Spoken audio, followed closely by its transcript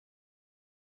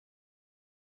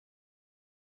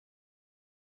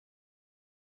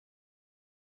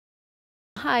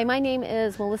Hi, my name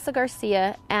is Melissa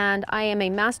Garcia, and I am a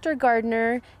master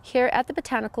gardener here at the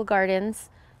Botanical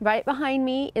Gardens. Right behind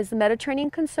me is the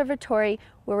Mediterranean Conservatory,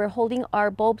 where we're holding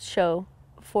our bulb show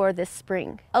for this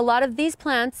spring. A lot of these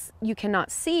plants you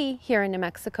cannot see here in New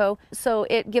Mexico, so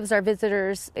it gives our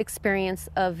visitors experience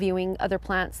of viewing other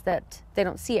plants that they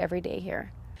don't see every day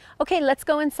here. Okay, let's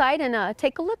go inside and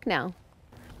take a look now.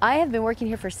 I have been working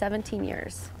here for 17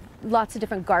 years. Lots of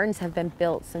different gardens have been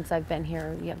built since I've been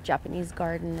here. You have Japanese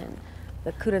garden and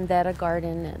the curandera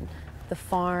garden and the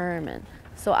farm, and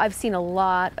so I've seen a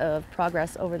lot of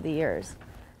progress over the years.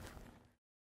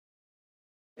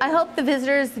 I hope the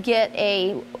visitors get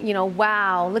a,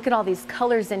 wow, look at all these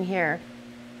colors in here,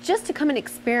 just to come and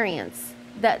experience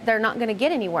that they're not going to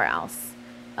get anywhere else.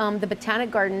 The Botanic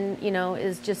Garden,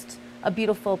 is just a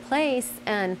beautiful place,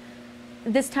 and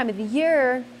this time of the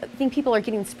year, I think people are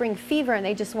getting spring fever and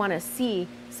they just want to see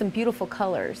some beautiful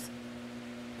colors.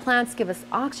 Plants give us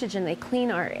oxygen, they clean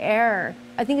our air.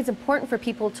 I think it's important for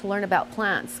people to learn about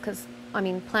plants because,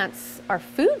 plants are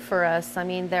food for us.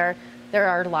 They're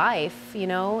our life,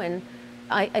 and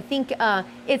I think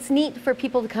it's neat for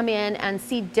people to come in and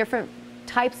see different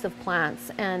types of plants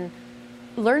and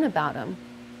learn about them.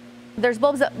 There's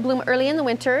bulbs that bloom early in the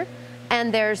winter,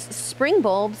 and there's spring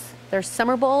bulbs, there's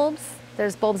summer bulbs,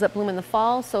 there's bulbs that bloom in the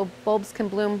fall, so bulbs can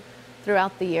bloom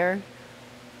throughout the year.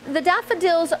 The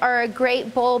daffodils are a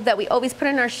great bulb that we always put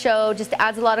in our show, just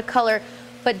adds a lot of color,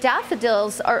 but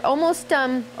daffodils are almost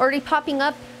already popping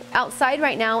up outside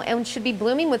right now and should be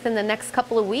blooming within the next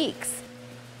couple of weeks.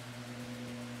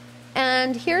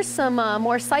 And here's some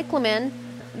more cyclamen.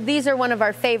 These are one of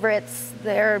our favorites.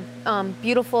 They're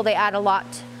beautiful. They add a lot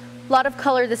of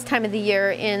color this time of the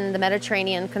year in the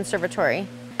Mediterranean Conservatory.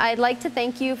 I'd like to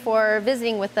thank you for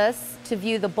visiting with us to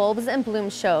view the Bulbs and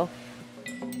Blooms show.